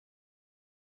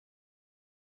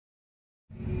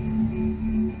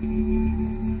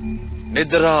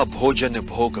निद्रा भोजन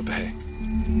भोग भय,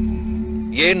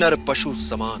 ये नर पशु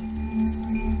समान।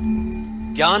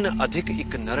 ज्ञान अधिक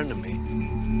इक नरन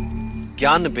में,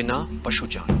 ज्ञान बिना पशु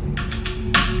जान।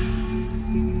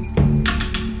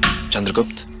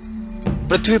 चंद्रगुप्त,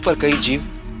 पृथ्वी पर कई जीव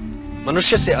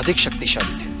मनुष्य से अधिक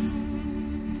शक्तिशाली थे।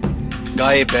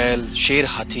 गाय, बैल, शेर,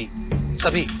 हाथी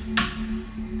सभी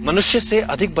मनुष्य से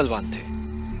अधिक बलवान थे।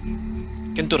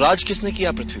 किंतु राज किसने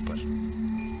किया पृथ्वी पर?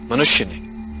 मनुष्य ने।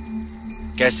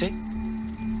 कैसे?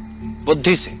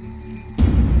 बुद्धि से।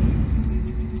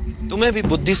 तुम्हें भी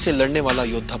बुद्धि से लड़ने वाला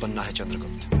योद्धा बनना है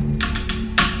चंद्रगुप्त।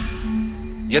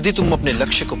 यदि तुम अपने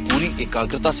लक्ष्य को पूरी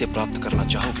एकाग्रता से प्राप्त करना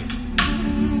चाहोगे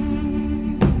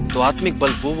तो आत्मिक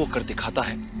बल वो कर दिखाता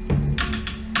है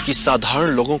कि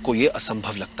साधारण लोगों को यह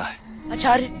असंभव लगता है।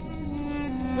 आचार्य,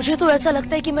 मुझे तो ऐसा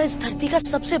लगता है कि मैं इस धरती का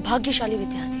सबसे भाग्यशाली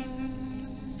विद्यार्थी,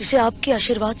 जिसे आपके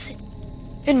आशीर्वाद से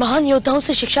इन महान योद्धाओं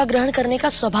से शिक्षा ग्रहण करने का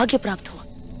सौभाग्य प्राप्त हुआ।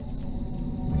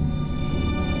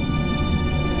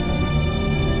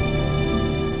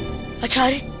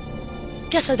 आचार्य,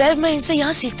 क्या सदैव मैं इनसे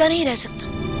यहाँ सीखता नहीं रह सकता?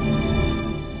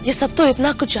 ये सब तो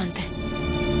इतना कुछ जानते हैं,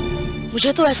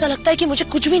 मुझे तो ऐसा लगता है कि मुझे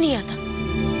कुछ भी नहीं आता।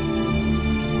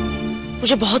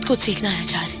 मुझे बहुत कुछ सीखना है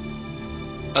आचार्य।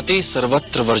 अति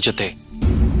सर्वत्र वर्जते।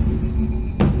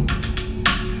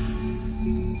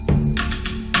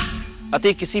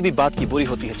 अति किसी भी बात की बुरी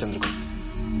होती है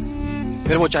चंद्रगुप्त,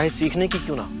 फिर वो चाहे सीखने की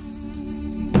क्यों ना।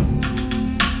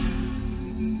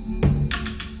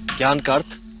 ज्ञान का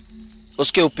अर्थ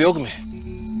उसके उपयोग में है।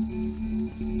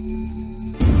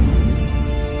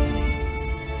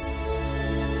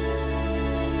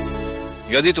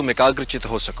 यदि तुम एकाग्रचित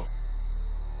हो सको,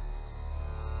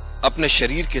 अपने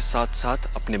शरीर के साथ साथ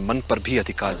अपने मन पर भी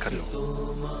अधिकार कर लो,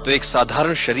 तो एक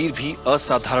साधारण शरीर भी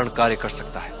असाधारण कार्य कर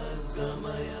सकता है,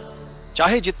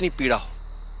 चाहे जितनी पीड़ा हो।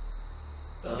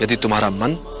 यदि तुम्हारा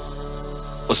मन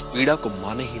उस पीड़ा को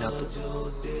माने ही ना तो।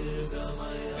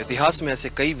 इतिहास में ऐसे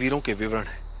कई वीरों के विवरण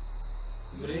हैं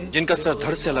जिनका सर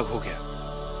धड़ से अलग हो गया,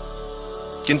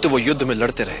 किंतु वो युद्ध में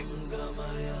लड़ते रहे,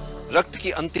 रक्त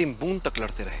की अंतिम बूंद तक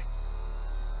लड़ते रहे।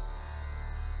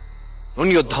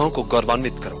 उन योद्धाओं को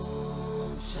गौरवान्वित करो,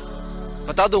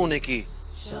 बता दो उन्हें कि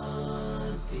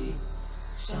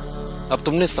अब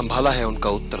तुमने संभाला है उनका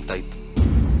उत्तरदायित्व।